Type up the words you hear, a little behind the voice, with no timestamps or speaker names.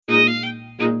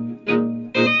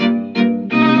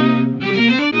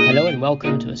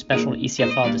welcome to a special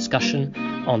ECFR discussion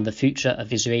on the future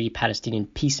of Israeli-Palestinian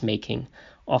peacemaking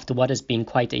after what has been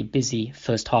quite a busy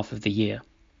first half of the year.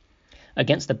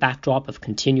 Against the backdrop of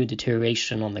continued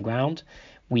deterioration on the ground,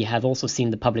 we have also seen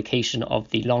the publication of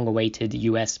the long-awaited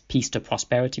US Peace to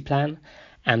Prosperity Plan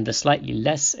and the slightly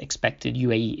less expected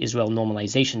UAE-Israel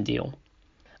normalization deal.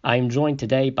 I am joined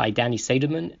today by Daniel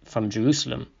Seidemann from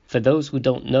Jerusalem. For those who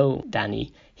don't know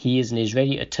Danny, he is an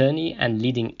Israeli attorney and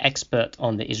leading expert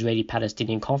on the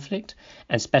Israeli-Palestinian conflict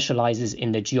and specializes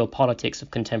in the geopolitics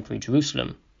of contemporary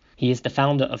Jerusalem. He is the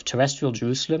founder of Terrestrial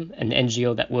Jerusalem, an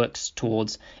NGO that works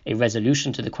towards a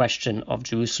resolution to the question of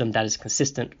Jerusalem that is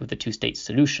consistent with the two-state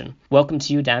solution. Welcome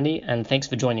to you, Danny, and thanks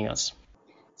for joining us.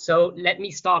 So let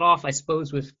me start off, I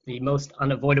suppose, with the most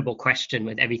unavoidable question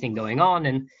with everything going on,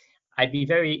 and I'd be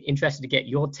very interested to get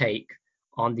your take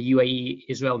on the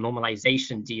UAE-Israel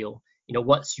normalization deal.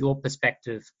 What's your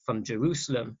perspective from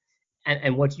Jerusalem,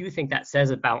 and what do you think that says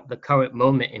about the current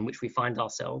moment in which we find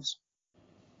ourselves?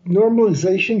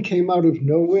 Normalization came out of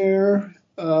nowhere,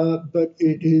 but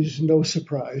it is no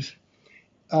surprise.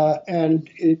 And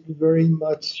it very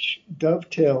much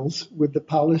dovetails with the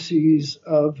policies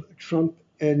of Trump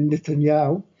and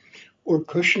Netanyahu, or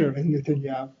Kushner and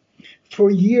Netanyahu.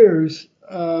 For years,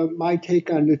 my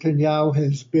take on Netanyahu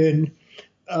has been,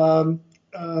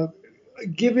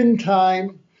 given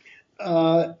time,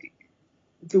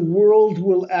 the world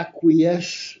will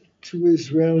acquiesce to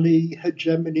Israeli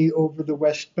hegemony over the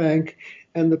West Bank,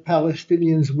 and the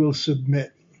Palestinians will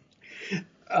submit.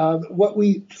 What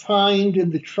we find in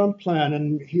the Trump plan,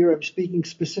 and here I'm speaking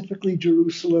specifically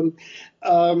Jerusalem,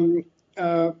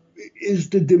 is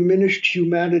the diminished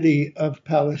humanity of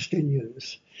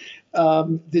Palestinians,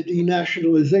 the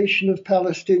denationalization of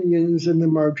Palestinians, and the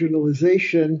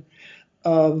marginalization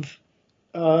of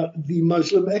the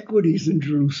Muslim equities in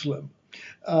Jerusalem.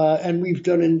 And we've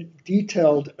done a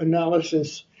detailed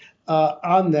analysis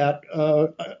on that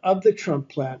of the Trump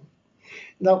plan.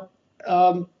 Now,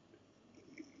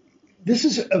 this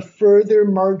is a further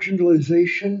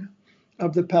marginalization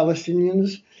of the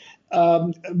Palestinians.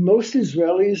 Most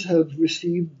Israelis have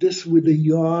received this with a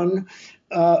yawn,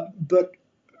 but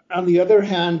on the other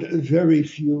hand, very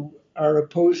few are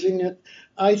opposing it.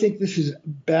 I think this is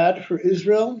bad for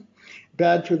Israel,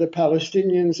 bad for the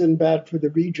Palestinians, and bad for the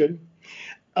region.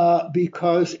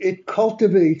 Because it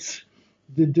cultivates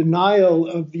the denial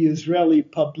of the Israeli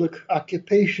public.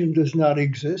 Occupation does not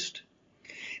exist.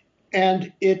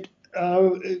 And it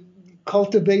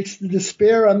cultivates the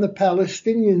despair on the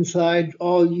Palestinian side.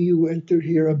 All you entered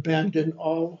here abandon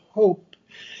all hope.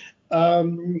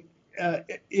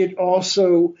 It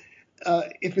also,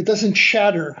 if it doesn't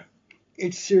shatter,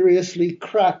 it seriously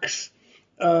cracks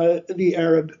the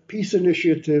Arab Peace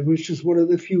Initiative, which is one of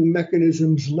the few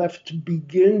mechanisms left to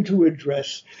begin to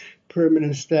address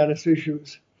permanent status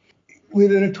issues.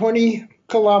 Within a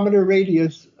 20-kilometer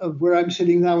radius of where I'm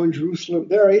sitting now in Jerusalem,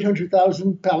 there are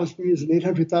 800,000 Palestinians and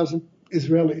 800,000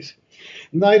 Israelis.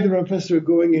 Neither of us are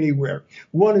going anywhere.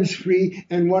 One is free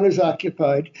and one is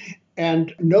occupied,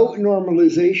 and no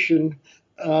normalization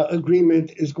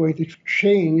agreement is going to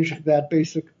change that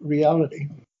basic reality.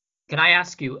 Can I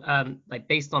ask you,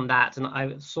 based on that, and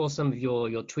I saw some of your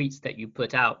tweets that you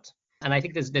put out, and I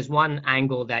think there's one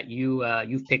angle that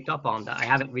you've picked up on that I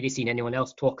haven't really seen anyone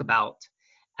else talk about,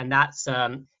 and that's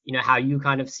how you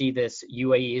kind of see this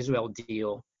UAE-Israel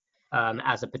deal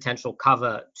as a potential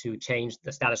cover to change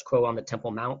the status quo on the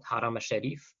Temple Mount, Haram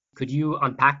al-Sharif. Could you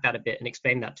unpack that a bit and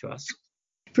explain that to us?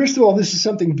 First of all, this is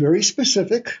something very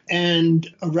specific and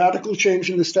a radical change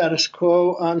in the status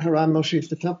quo on Haram al-Sharif,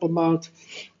 the Temple Mount.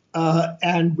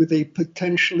 And with a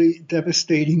potentially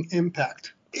devastating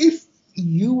impact. If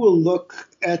you will look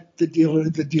at the deal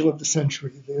of the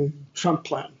century, the Trump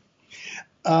plan,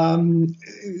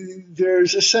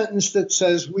 there's a sentence that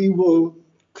says we will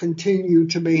continue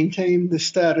to maintain the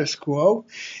status quo.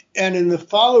 And in the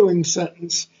following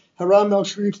sentence, Haram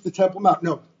al-Sharif, the Temple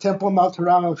Mount,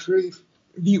 Haram al-Sharif,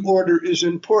 the order is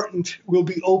important, will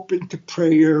be open to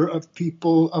prayer of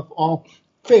people of all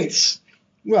faiths.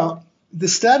 Well, the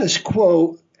status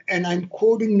quo, and I'm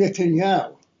quoting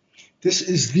Netanyahu, this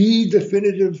is the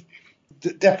definitive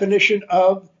definition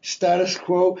of status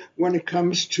quo when it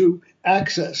comes to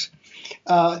access.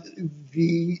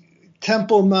 The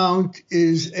Temple Mount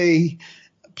is a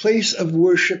place of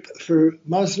worship for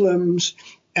Muslims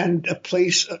and a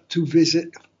place to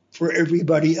visit for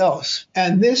everybody else.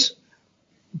 And this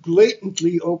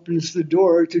blatantly opens the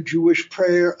door to Jewish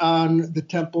prayer on the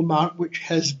Temple Mount, which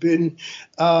has been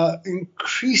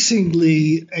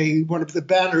increasingly one of the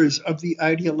banners of the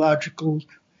ideological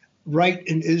right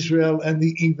in Israel and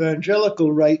the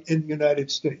evangelical right in the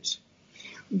United States.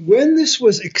 When this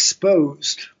was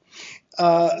exposed,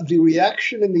 the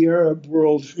reaction in the Arab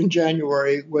world in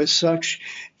January was such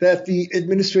that the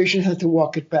administration had to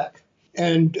walk it back.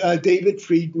 And David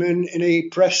Friedman, in a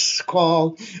press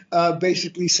call,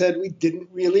 basically said we didn't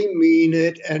really mean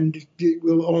it, and it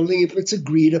will only if it's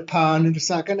agreed upon, and it's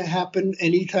not going to happen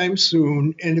anytime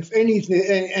soon, and if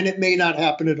anything, and it may not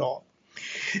happen at all.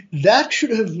 That should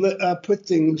have put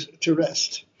things to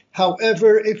rest.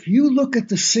 However, if you look at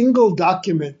the single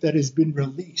document that has been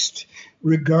released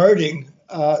regarding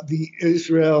the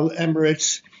Israel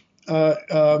Emirates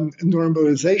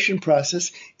normalization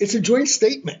process, it's a joint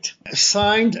statement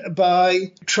signed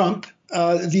by Trump,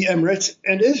 the Emirates,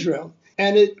 and Israel.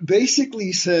 And it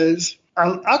basically says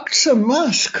Al-Aqsa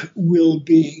Mosque will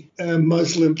be a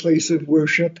Muslim place of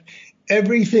worship.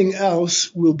 Everything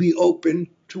else will be open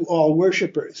to all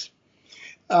worshipers.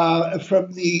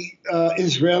 From the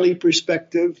Israeli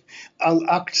perspective,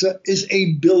 Al-Aqsa is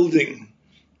a building.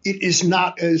 It is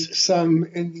not, as some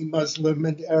in the Muslim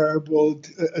and Arab world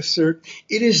assert,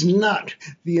 it is not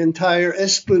the entire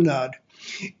esplanade.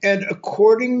 And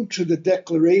according to the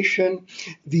declaration,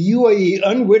 the UAE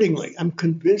unwittingly, I'm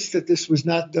convinced that this was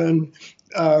not done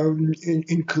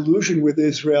in collusion with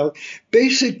Israel,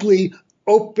 basically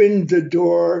opened the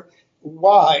door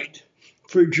wide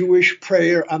for Jewish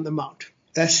prayer on the Mount.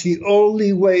 That's the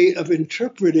only way of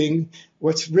interpreting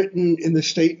what's written in the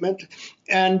statement.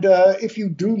 And if you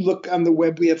do look on the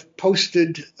web, we have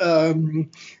posted our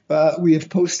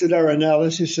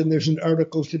analysis, and there's an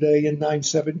article today in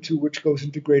 972 which goes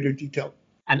into greater detail.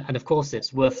 And of course,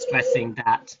 it's worth stressing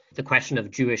that the question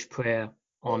of Jewish prayer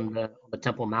on the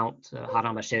Temple Mount,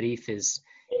 Haram al-Sharif, is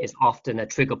often a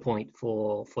trigger point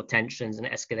for tensions and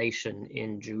escalation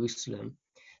in Jerusalem.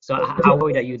 So how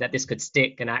worried are you that this could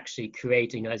stick and actually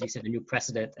create, as you said, a new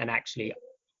precedent and actually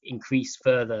increase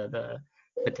further the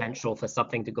potential for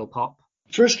something to go pop?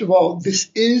 First of all, this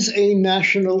is a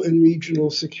national and regional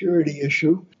security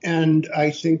issue, and I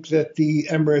think that the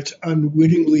Emirates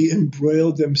unwittingly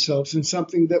embroiled themselves in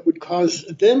something that would cause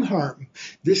them harm.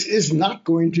 This is not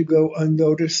going to go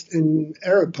unnoticed in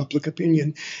Arab public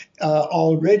opinion.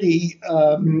 Already,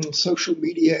 social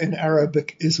media in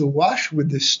Arabic is awash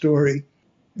with this story.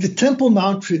 The Temple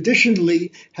Mount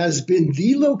traditionally has been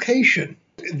the location,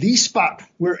 the spot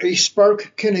where a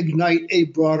spark can ignite a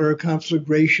broader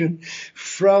conflagration,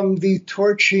 from the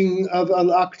torching of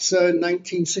Al-Aqsa in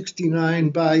 1969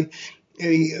 by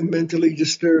a mentally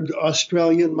disturbed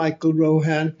Australian, Michael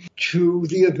Rohan, to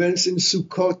the events in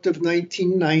Sukkot of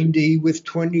 1990 with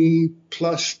 20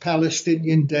 plus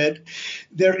Palestinian dead.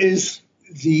 There is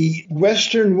the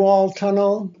Western Wall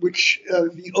tunnel,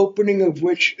 the opening of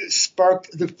which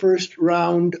sparked the first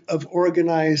round of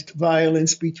organized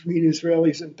violence between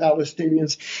Israelis and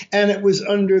Palestinians, and it was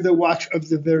under the watch of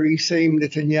the very same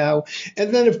Netanyahu.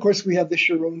 And then, of course, we have the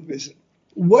Sharon visit.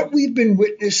 What we've been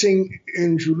witnessing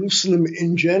in Jerusalem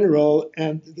in general,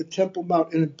 and the Temple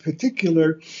Mount in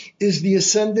particular, is the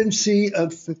ascendancy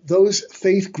of those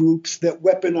faith groups that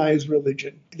weaponize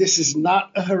religion. This is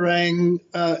not a harangue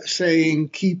saying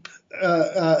keep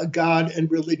God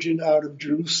and religion out of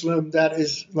Jerusalem. That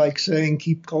is like saying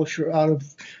keep culture out of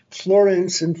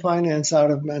Florence and finance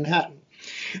out of Manhattan.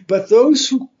 But those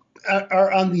who are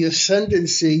on the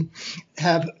ascendancy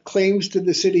have claims to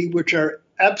the city which are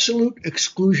absolute,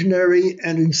 exclusionary,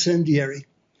 and incendiary.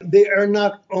 They are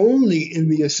not only in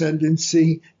the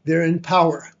ascendancy, they're in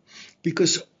power,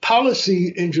 because policy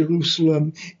in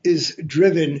Jerusalem is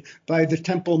driven by the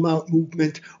Temple Mount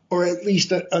movement, or at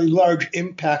least a large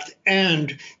impact,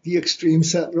 and the extreme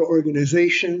settler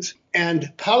organizations.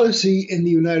 And policy in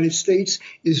the United States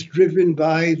is driven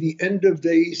by the end of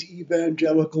days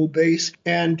evangelical base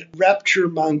and rapture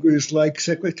mongers like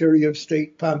Secretary of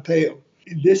State Pompeo.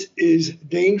 This is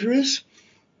dangerous.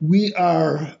 We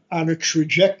are on a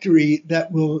trajectory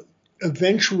that will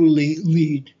eventually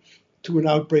lead to an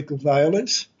outbreak of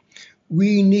violence.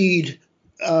 We need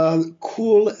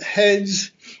cool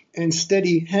heads and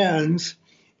steady hands,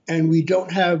 and we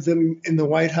don't have them in the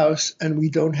White House, and we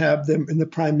don't have them in the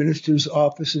Prime Minister's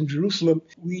office in Jerusalem.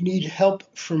 We need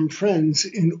help from friends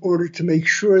in order to make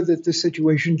sure that the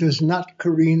situation does not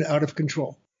careen out of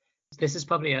control. This is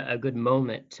probably a good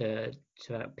moment to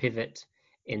pivot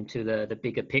into the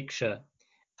bigger picture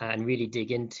and really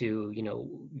dig into,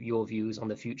 your views on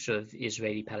the future of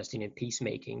Israeli-Palestinian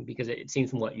peacemaking, because it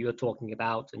seems from what you're talking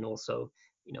about, and also,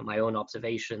 my own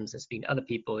observations, there's been other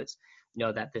people, it's,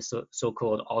 that this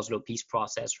so-called Oslo peace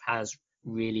process has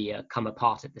really come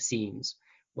apart at the seams,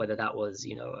 whether that was,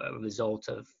 a result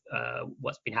of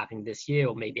what's been happening this year,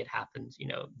 or maybe it happened,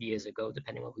 years ago,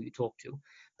 depending on who you talk to.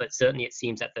 But certainly it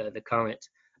seems that the current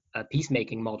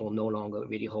peacemaking model no longer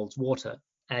really holds water.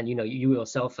 And you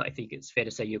yourself, I think it's fair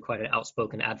to say you're quite an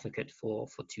outspoken advocate for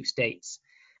two states.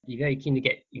 Be very keen to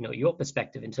get your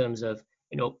perspective in terms of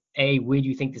where do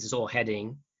you think this is all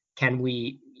heading? Can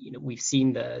we we've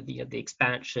seen the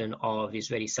expansion of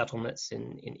Israeli settlements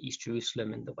in East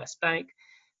Jerusalem and the West Bank.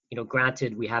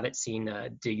 Granted, we haven't seen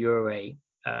the de jure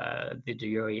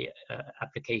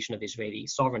application of Israeli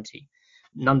sovereignty.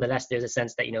 Nonetheless, there's a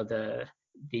sense that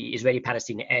the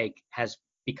Israeli-Palestinian egg has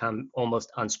become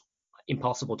almost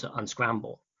impossible to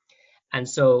unscramble. And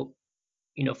so,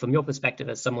 from your perspective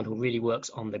as someone who really works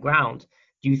on the ground,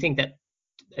 do you think that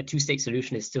a two-state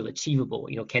solution is still achievable?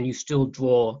 Can you still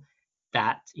draw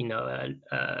that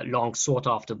long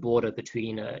sought-after border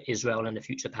between Israel and a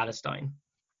future Palestine?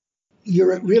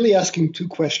 You're really asking two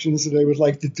questions that I would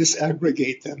like to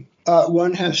disaggregate them.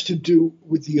 One has to do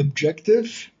with the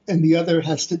objective, and the other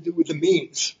has to do with the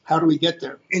means. How do we get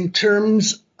there? In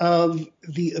terms of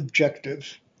the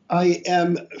objective, I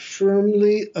am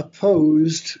firmly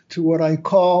opposed to what I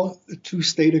call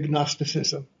two-state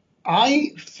agnosticism.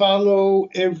 I follow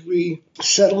every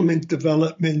settlement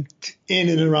development in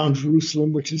and around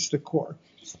Jerusalem, which is the core.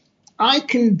 I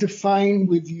can define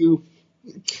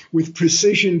with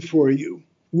precision for you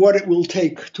what it will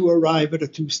take to arrive at a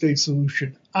two-state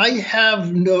solution. I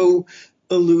have no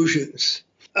illusions.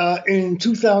 In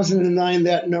 2009,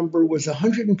 that number was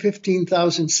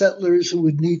 115,000 settlers who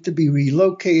would need to be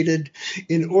relocated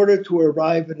in order to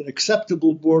arrive at an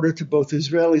acceptable border to both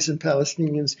Israelis and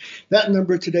Palestinians. That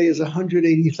number today is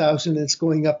 180,000, and it's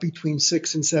going up between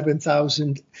 6,000 and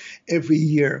 7,000 every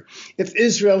year. If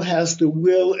Israel has the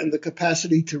will and the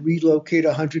capacity to relocate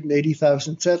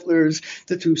 180,000 settlers,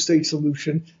 the two-state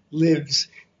solution lives.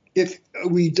 If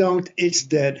we don't, it's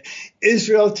dead.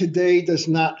 Israel today does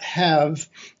not have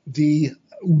the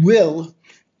will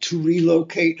to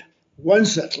relocate one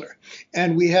settler.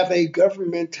 And we have a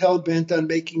government hell-bent on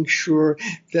making sure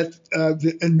that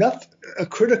a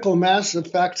critical mass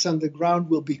of facts on the ground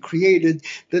will be created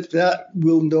that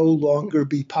will no longer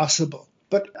be possible.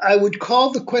 But I would call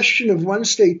the question of one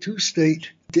state, two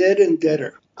state, dead and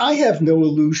deader. I have no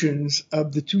illusions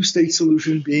of the two-state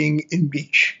solution being in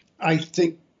reach. I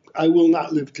think I will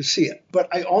not live to see it.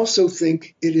 But I also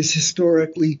think it is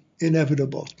historically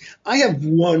inevitable. I have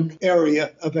one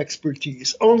area of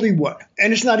expertise, only one,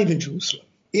 and it's not even Jerusalem.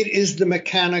 It is the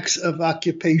mechanics of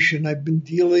occupation. I've been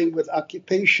dealing with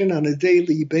occupation on a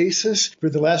daily basis for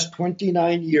the last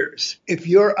 29 years. If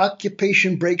your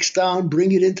occupation breaks down,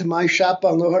 bring it into my shop.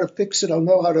 I'll know how to fix it. I'll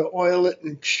know how to oil it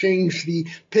and change the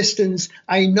pistons.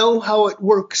 I know how it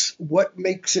works, what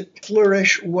makes it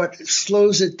flourish, what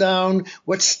slows it down,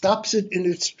 what stops it in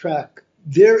its track.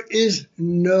 There is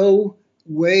no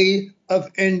way of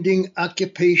ending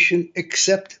occupation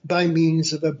except by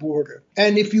means of a border.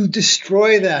 And if you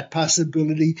destroy that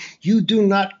possibility, you do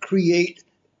not create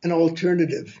an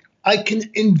alternative. I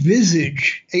can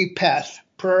envisage a path,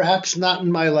 perhaps not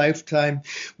in my lifetime,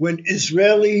 when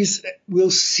Israelis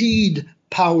will cede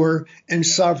power and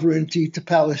sovereignty to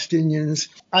Palestinians.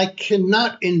 I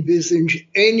cannot envisage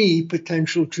any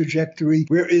potential trajectory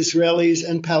where Israelis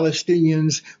and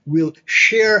Palestinians will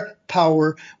share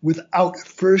power without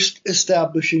first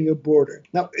establishing a border.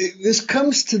 Now, this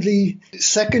comes to the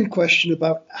second question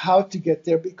about how to get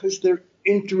there, because they're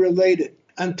interrelated.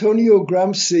 Antonio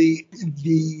Gramsci,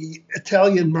 the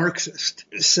Italian Marxist,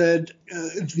 said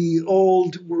the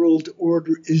old world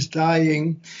order is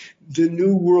dying. The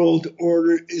new world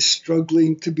order is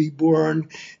struggling to be born.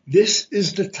 This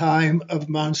is the time of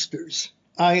monsters.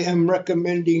 I am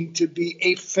recommending to be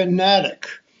a fanatic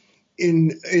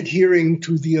in adhering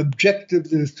to the objective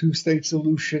of the two-state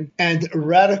solution and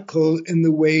radical in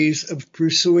the ways of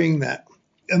pursuing that.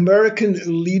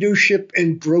 American leadership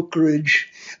and brokerage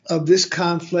of this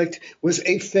conflict was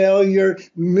a failure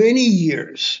many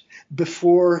years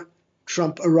before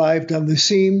Trump arrived on the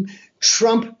scene.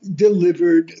 Trump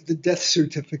delivered the death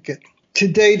certificate.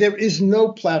 Today, there is no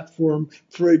platform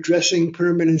for addressing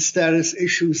permanent status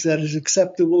issues that is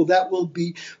acceptable. That will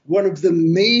be one of the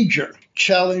major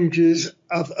challenges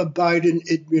of a Biden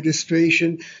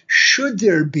administration, should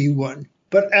there be one.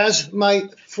 But as my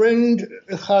friend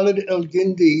Khalid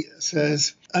El-Gindi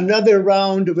says, another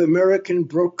round of American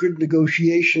brokered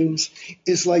negotiations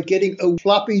is like getting a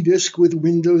floppy disk with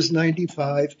Windows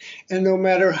 95, and no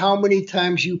matter how many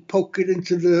times you poke it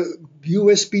into the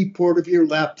USB port of your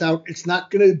laptop, it's not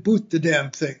going to boot the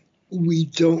damn thing. We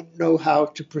don't know how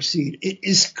to proceed. It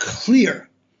is clear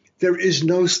there is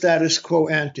no status quo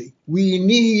ante. We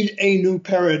need a new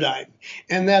paradigm.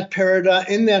 And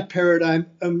in that paradigm,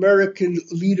 American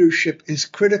leadership is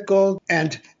critical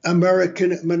and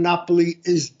American monopoly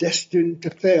is destined to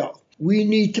fail. We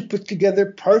need to put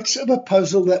together parts of a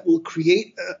puzzle that will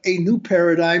create a new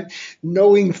paradigm,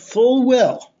 knowing full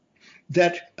well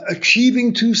that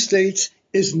achieving two states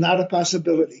is not a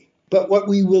possibility. But what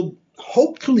we will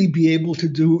hopefully be able to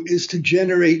do is to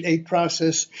generate a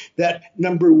process that,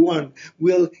 number one,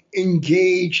 will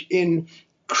engage in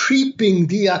creeping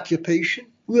deoccupation,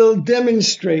 will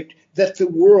demonstrate that the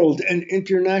world and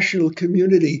international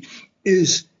community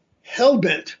is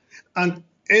hell-bent on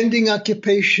ending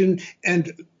occupation,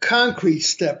 and concrete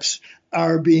steps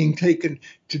are being taken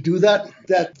to do that,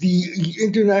 that the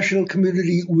international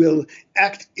community will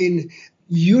act in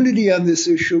unity on this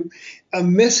issue. A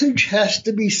message has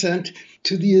to be sent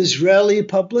to the Israeli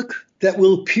public that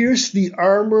will pierce the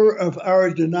armor of our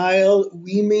denial.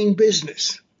 We mean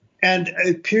business. And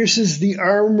it pierces the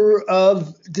armor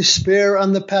of despair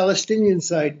on the Palestinian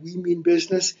side. We mean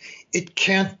business. It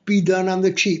can't be done on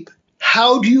the cheap.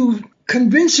 How do you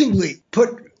convincingly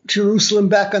put Jerusalem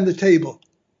back on the table?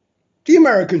 The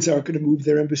Americans aren't going to move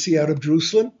their embassy out of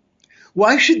Jerusalem.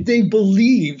 Why should they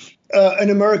believe an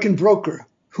American broker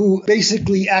who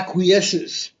basically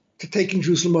acquiesces to taking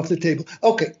Jerusalem off the table?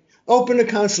 Okay, open a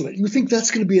consulate. You think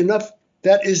that's going to be enough?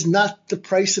 That is not the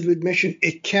price of admission.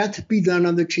 It can't be done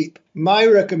on the cheap. My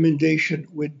recommendation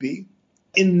would be,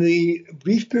 in the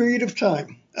brief period of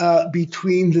time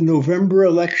between the November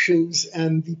elections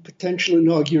and the potential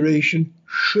inauguration,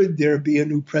 should there be a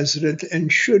new president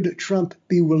and should Trump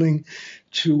be willing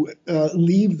to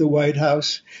leave the White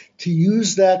House, to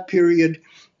use that period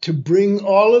to bring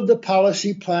all of the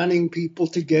policy planning people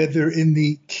together in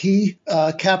the key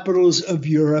capitals of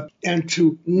Europe and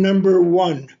to, number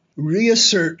one,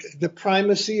 reassert the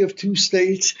primacy of two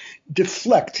states,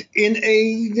 deflect in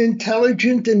an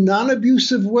intelligent and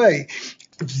non-abusive way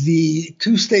the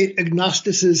two-state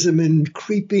agnosticism and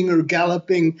creeping or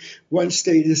galloping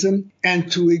one-statism,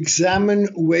 and to examine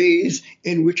ways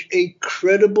in which a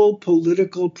credible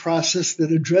political process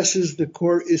that addresses the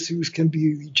core issues can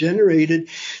be regenerated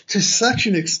to such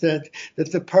an extent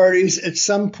that the parties at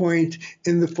some point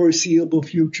in the foreseeable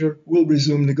future will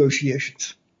resume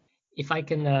negotiations. If I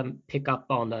can pick up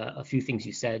on a few things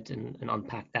you said and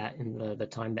unpack that in the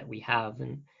time that we have,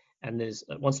 and there's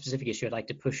one specific issue I'd like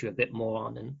to push you a bit more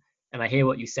on, and I hear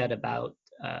what you said about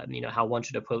how one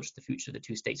should approach the future of the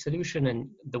two-state solution, and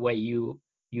the way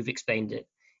you've explained it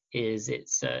is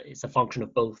it's a function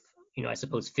of both, I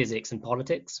suppose, physics and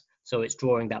politics. So it's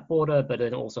drawing that border, but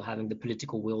then also having the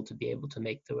political will to be able to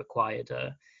make the required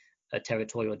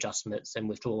territorial adjustments and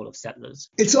withdrawal of settlers.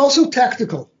 It's also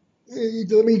tactical.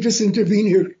 Let me just intervene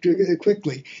here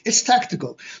quickly. It's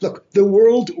tactical. Look, the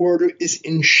world order is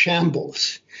in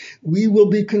shambles. We will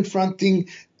be confronting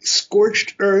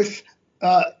scorched earth,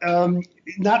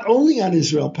 not only on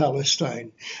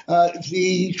Israel-Palestine,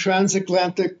 the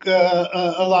transatlantic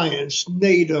alliance,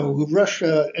 NATO,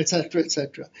 Russia, etc.,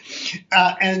 etc.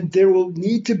 And there will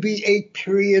need to be a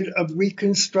period of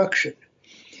reconstruction.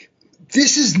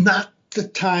 This is not the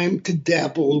time to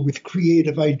dabble with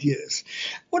creative ideas.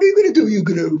 What are you going to do? Are you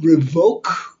going to revoke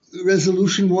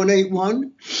Resolution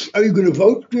 181? Are you going to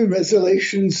vote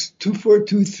Resolutions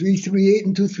 242, 338,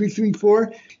 and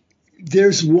 2334?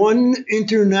 There's one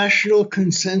international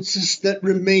consensus that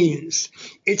remains.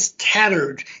 It's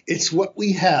tattered. It's what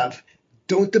we have.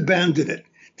 Don't abandon it.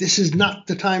 This is not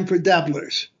the time for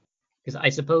dabblers. Because I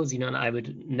suppose, and I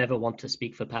would never want to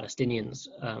speak for Palestinians,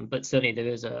 but certainly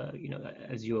there is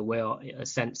as you're aware, a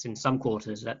sense in some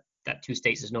quarters that two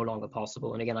states is no longer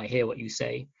possible. And again, I hear what you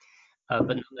say, but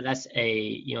nonetheless,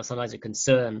 sometimes a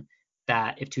concern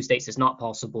that if two states is not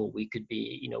possible, we could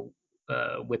be,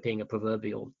 whipping a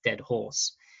proverbial dead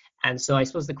horse. And so I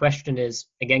suppose the question is,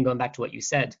 again, going back to what you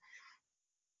said,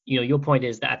 your point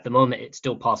is that at the moment it's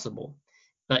still possible.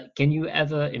 But can you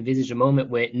ever envisage a moment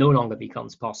where it no longer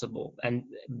becomes possible and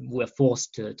we're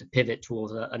forced to pivot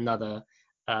towards another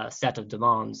set of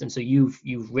demands? And so you've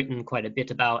written quite a bit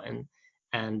about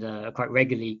and quite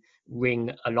regularly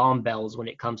ring alarm bells when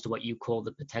it comes to what you call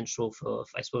the potential for,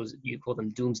 I suppose you call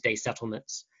them doomsday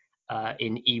settlements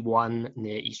in E1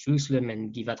 near East Jerusalem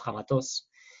and Givat Hamatos.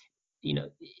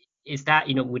 Is that,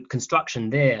 with construction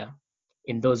there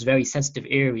in those very sensitive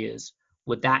areas,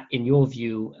 would that, in your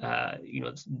view,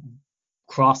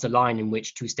 cross a line in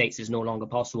which two states is no longer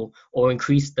possible, or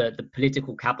increase the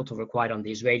political capital required on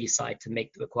the Israeli side to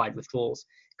make the required withdrawals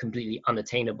completely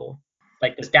unattainable?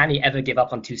 Like, does Danny ever give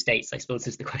up on two states, I suppose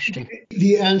is the question.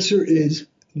 The answer is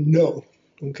no.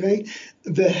 Okay?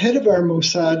 The head of our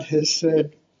Mossad has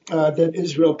said that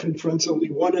Israel confronts only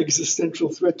one existential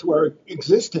threat to our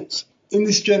existence. In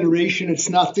this generation, it's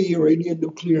not the Iranian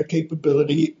nuclear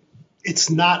capability.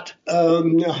 It's not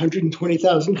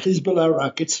 120,000 Hezbollah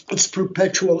rockets. It's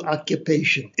perpetual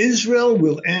occupation. Israel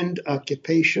will end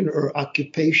occupation, or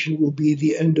occupation will be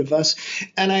the end of us.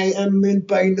 And I am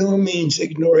by no means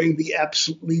ignoring the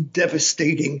absolutely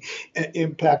devastating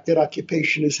impact that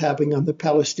occupation is having on the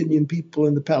Palestinian people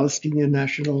and the Palestinian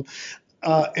national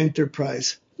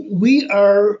enterprise.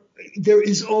 There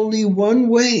is only one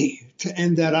way to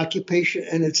end that occupation,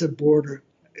 and it's a border.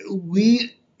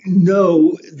 We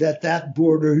know that that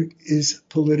border is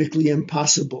politically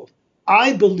impossible.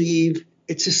 I believe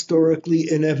it's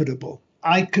historically inevitable.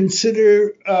 I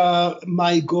consider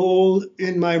my goal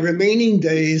in my remaining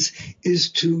days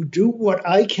is to do what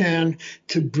I can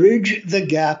to bridge the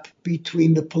gap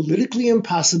between the politically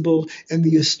impossible and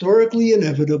the historically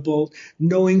inevitable,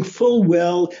 knowing full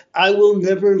well I will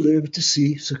never live to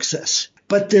see success.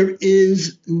 But there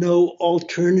is no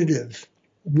alternative.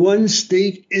 One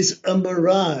state is a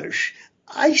mirage.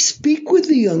 I speak with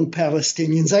the young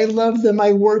Palestinians. I love them.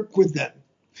 I work with them.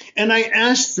 And I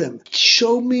ask them,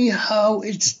 show me how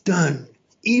it's done,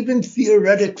 even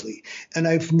theoretically. And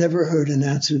I've never heard an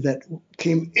answer that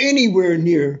came anywhere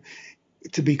near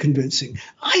to be convincing.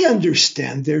 I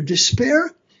understand their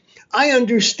despair. I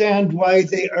understand why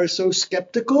they are so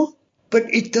skeptical.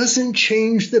 But it doesn't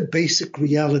change the basic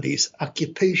realities.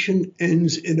 Occupation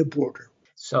ends in a border.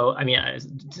 So, I mean,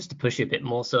 just to push you a bit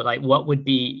more, so like, what would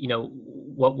be,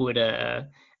 what would a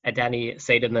Danny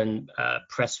Seidemann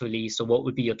press release, or what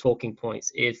would be your talking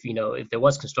points if there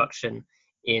was construction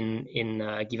in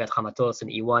Givat Hamatos and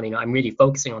E1? I'm really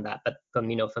focusing on that, but from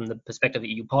the perspective of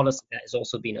EU policy, that has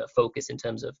also been a focus in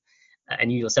terms of,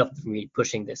 and you yourself have been really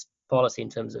pushing this policy in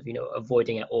terms of,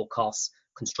 avoiding at all costs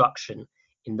construction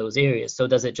in those areas. So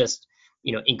does it just,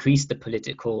 increase the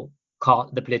political,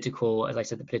 as I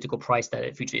said, the political price that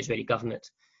a future Israeli government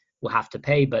will have to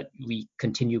pay, but we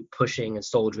continue pushing and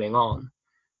soldiering on?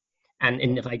 And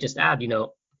if I just add,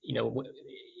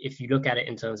 if you look at it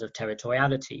in terms of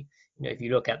territoriality, if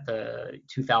you look at the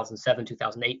 2007,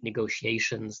 2008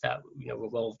 negotiations that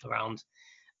revolved around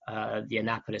the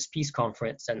Annapolis Peace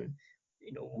Conference, and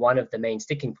one of the main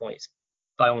sticking points,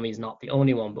 by all means not the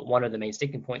only one, but one of the main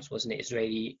sticking points was an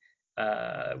Israeli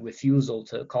refusal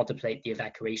to contemplate the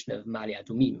evacuation of Ma'ale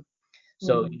Adumim.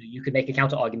 So you could make a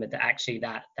counter argument that actually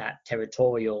that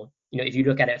territorial, if you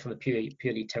look at it from a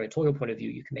purely territorial point of view,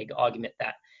 you can make an argument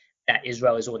that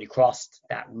Israel has already crossed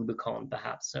that Rubicon,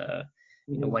 perhaps,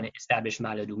 when it established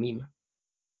Ma'ale Adumim.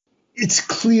 It's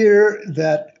clear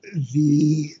that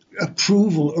the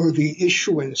approval or the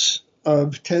issuance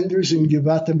of tenders in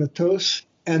Givat Hamatos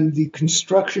and the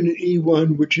construction in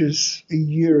E1, which is a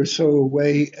year or so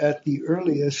away at the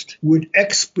earliest, would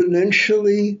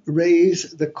exponentially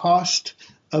raise the cost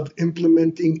of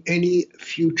implementing any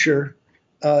future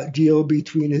deal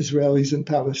between Israelis and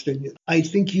Palestinians. I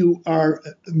think you are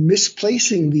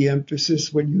misplacing the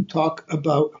emphasis when you talk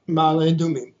about Ma'ale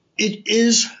Adumim. It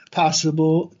is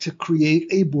possible to create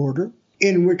a border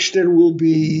in which there will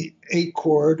be a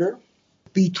corridor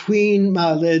between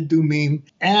Ma'ale Adumim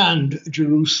and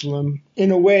Jerusalem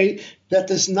in a way that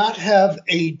does not have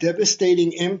a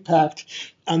devastating impact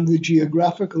on the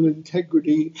geographical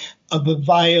integrity of a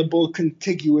viable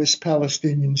contiguous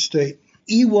Palestinian state.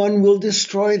 E1 will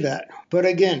destroy that. But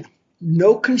again,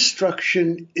 no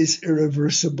construction is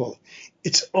irreversible.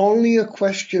 It's only a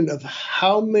question of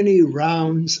how many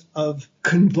rounds of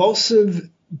convulsive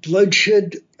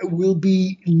bloodshed will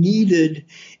be needed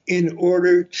in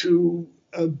order to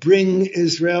bring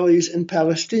Israelis and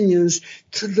Palestinians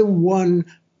to the one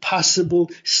possible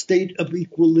state of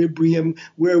equilibrium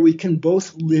where we can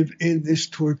both live in this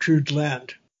tortured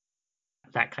land.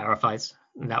 That clarifies.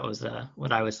 That was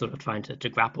what I was sort of trying to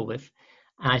grapple with.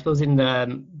 And I suppose in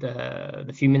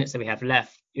the few minutes that we have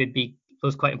left, it would be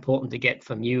quite important to get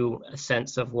from you a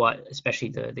sense of what, especially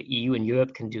the EU and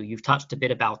Europe can do. You've touched a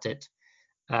bit about it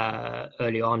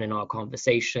early on in our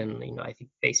conversation. I think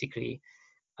basically,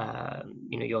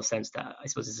 your sense that I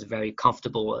suppose this is a very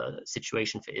comfortable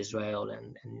situation for Israel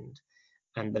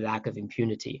and the lack of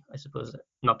impunity. I suppose,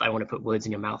 not that I want to put words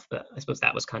in your mouth, but I suppose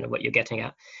that was kind of what you're getting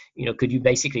at. Could you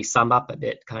basically sum up a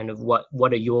bit kind of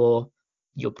what are your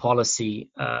policy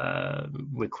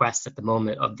requests at the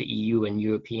moment of the EU and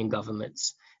European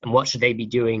governments, and what should they be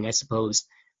doing, I suppose,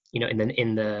 in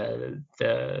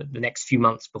the next few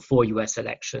months before US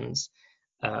elections,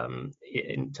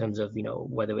 in terms of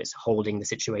whether it's holding the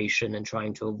situation and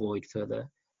trying to avoid further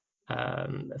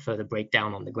a further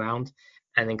breakdown on the ground,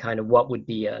 and then kind of what would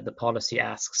be the policy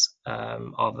asks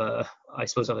of I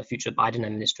suppose, of a future Biden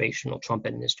administration or Trump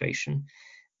administration.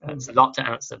 It's a lot to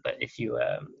answer, but if you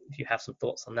have some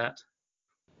thoughts on that.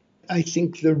 I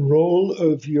think the role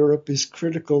of Europe is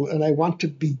critical, and I want to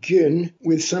begin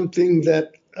with something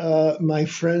that my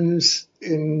friends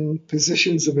in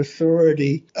positions of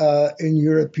authority in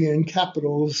European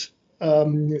capitals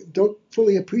don't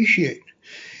fully appreciate.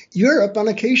 Europe, on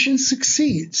occasion,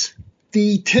 succeeds.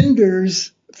 The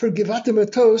tenders for Givati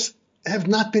Matos have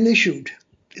not been issued.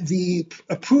 The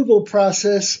approval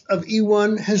process of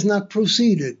E1 has not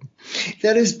proceeded.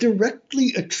 That is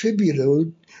directly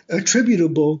attributable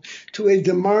to a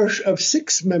démarche of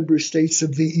 6 member states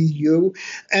of the EU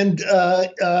and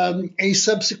a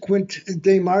subsequent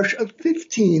démarche of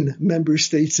 15 member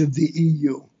states of the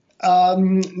EU.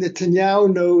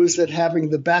 Netanyahu knows that having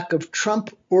the back of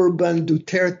Trump, Orban,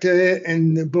 Duterte,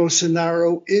 and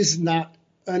Bolsonaro is not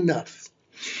enough.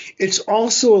 It's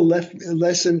also a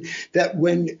lesson that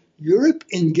when Europe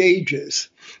engages,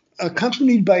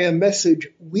 accompanied by a message,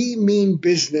 we mean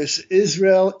business,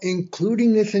 Israel,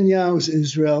 including Netanyahu's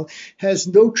Israel, has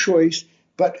no choice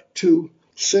but to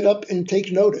sit up and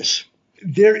take notice.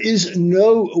 There is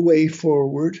no way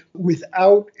forward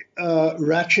without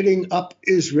ratcheting up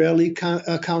Israeli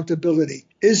accountability.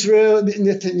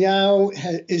 Netanyahu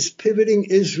is pivoting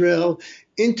Israel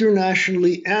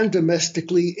internationally and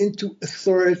domestically into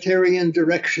authoritarian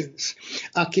directions.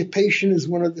 Occupation is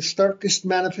one of the starkest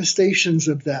manifestations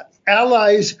of that.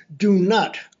 Allies do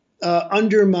not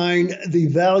undermine the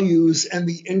values and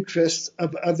the interests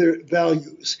of other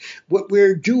values. What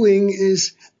we're doing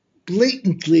is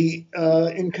blatantly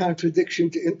in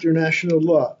contradiction to international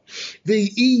law.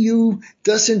 The EU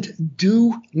doesn't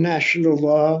do national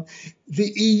law.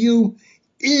 The EU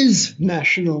is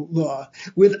national law.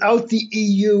 Without the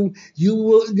EU,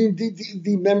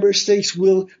 the member states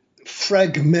will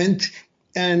fragment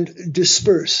and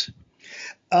disperse.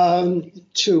 The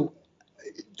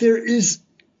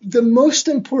most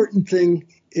important thing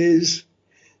is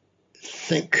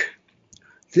think.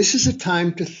 This is a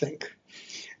time to think.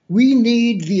 We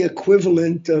need the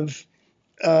equivalent of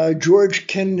George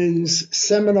Kennan's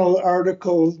seminal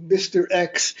article, Mr.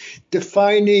 X,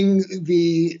 defining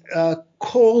the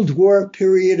Cold War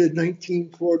period in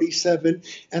 1947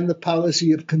 and the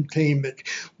policy of containment.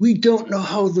 We don't know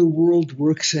how the world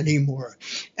works anymore.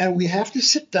 And we have to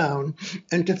sit down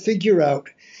and to figure out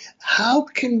how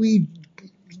can we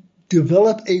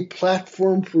develop a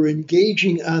platform for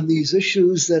engaging on these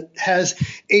issues that has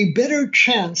a better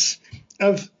chance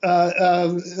of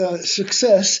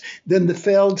success than the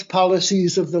failed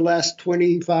policies of the last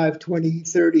 25, 20,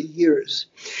 30 years.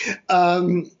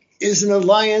 Is an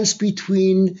alliance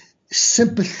between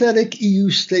sympathetic EU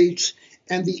states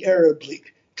and the Arab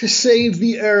League to save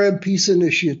the Arab Peace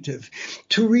Initiative,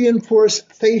 to reinforce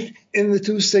faith in the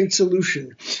two-state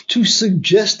solution, to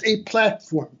suggest a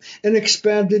platform, an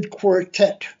expanded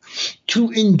quartet,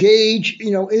 to engage.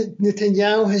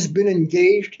 Netanyahu has been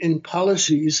engaged in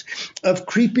policies of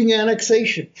creeping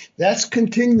annexation. That's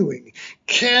continuing.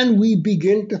 Can we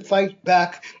begin to fight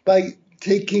back by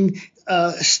taking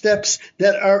steps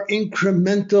that are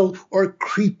incremental or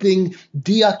creeping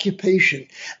deoccupation?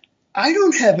 I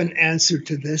don't have an answer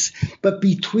to this, but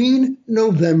between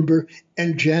November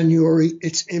and January,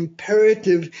 it's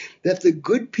imperative that the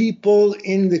good people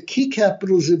in the key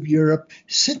capitals of Europe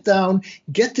sit down,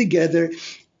 get together,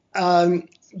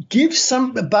 give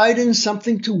Biden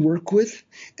something to work with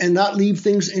and not leave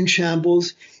things in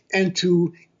shambles, and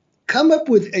to come up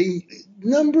with a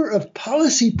number of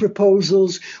policy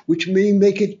proposals which may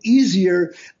make it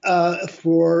easier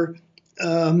for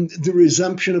the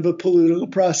resumption of a political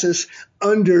process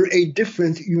under a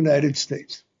different United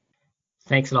States.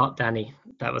 Thanks a lot, Danny.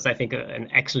 That was, I think, an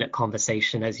excellent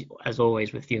conversation as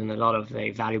always with you, and a lot of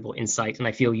very valuable insight. And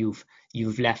I feel you've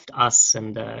left us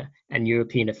and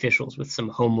European officials with some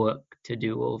homework to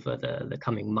do over the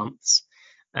coming months.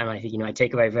 And I think I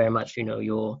take away very much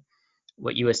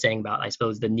what you were saying about, I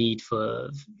suppose, the need for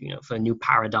a new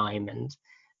paradigm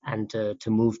and to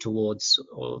move towards,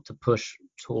 or to push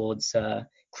towards,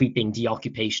 creeping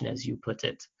deoccupation, as you put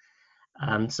it.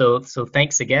 So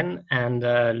thanks again, and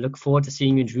look forward to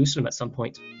seeing you in Jerusalem at some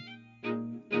point.